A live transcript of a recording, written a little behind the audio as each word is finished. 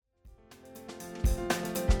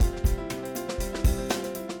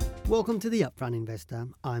Welcome to the Upfront Investor.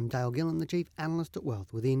 I'm Dale Gillham, the Chief Analyst at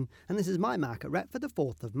Wealth Within, and this is my market wrap for the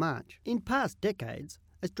 4th of March. In past decades,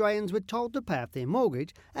 Australians were told to pay off their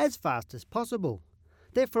mortgage as fast as possible.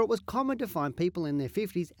 Therefore, it was common to find people in their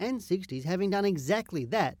 50s and 60s having done exactly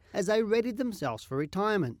that as they readied themselves for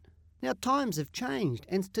retirement. Now, times have changed,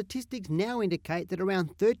 and statistics now indicate that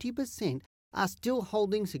around 30% are still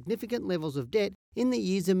holding significant levels of debt in the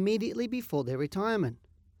years immediately before their retirement.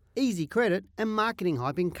 Easy credit and marketing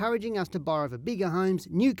hype encouraging us to borrow for bigger homes,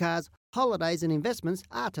 new cars, holidays and investments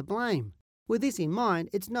are to blame. With this in mind,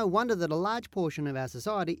 it's no wonder that a large portion of our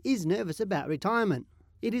society is nervous about retirement.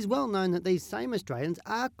 It is well known that these same Australians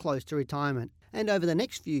are close to retirement, and over the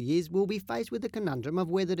next few years will be faced with the conundrum of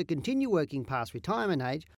whether to continue working past retirement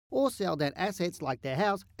age or sell down assets like their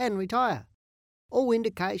house and retire. All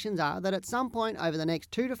indications are that at some point over the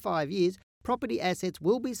next 2 to 5 years, property assets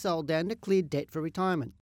will be sold down to clear debt for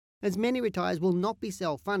retirement, as many retirees will not be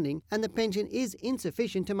self-funding and the pension is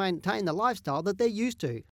insufficient to maintain the lifestyle that they're used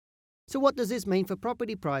to. So what does this mean for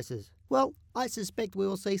property prices? Well, I suspect we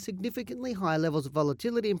will see significantly higher levels of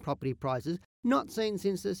volatility in property prices not seen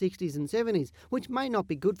since the 60s and 70s, which may not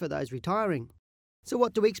be good for those retiring. So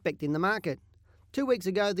what do we expect in the market? 2 weeks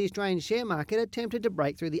ago, the Australian share market attempted to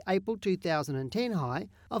break through the April 2010 high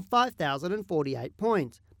of 5,048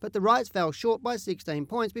 points, but the rise fell short by 16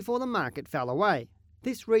 points before the market fell away.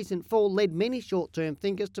 This recent fall led many short-term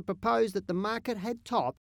thinkers to propose that the market had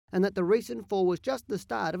topped and that the recent fall was just the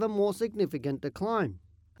start of a more significant decline.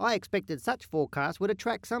 I expected such forecasts would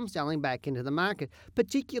attract some selling back into the market,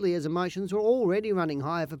 particularly as emotions were already running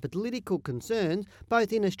high for political concerns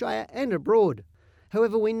both in Australia and abroad.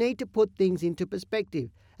 However, we need to put things into perspective,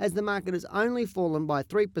 as the market has only fallen by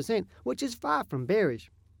 3%, which is far from bearish.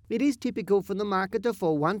 It is typical for the market to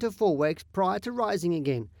fall 1 to 4 weeks prior to rising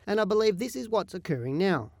again, and I believe this is what's occurring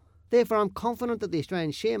now. Therefore, I'm confident that the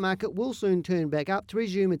Australian share market will soon turn back up to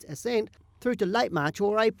resume its ascent through to late March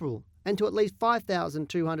or April, and to at least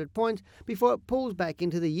 5,200 points before it pulls back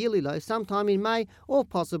into the yearly low sometime in May or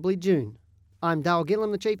possibly June. I'm Dale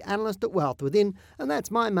Gillham, the Chief Analyst at Wealth Within, and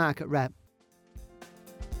that's my market wrap.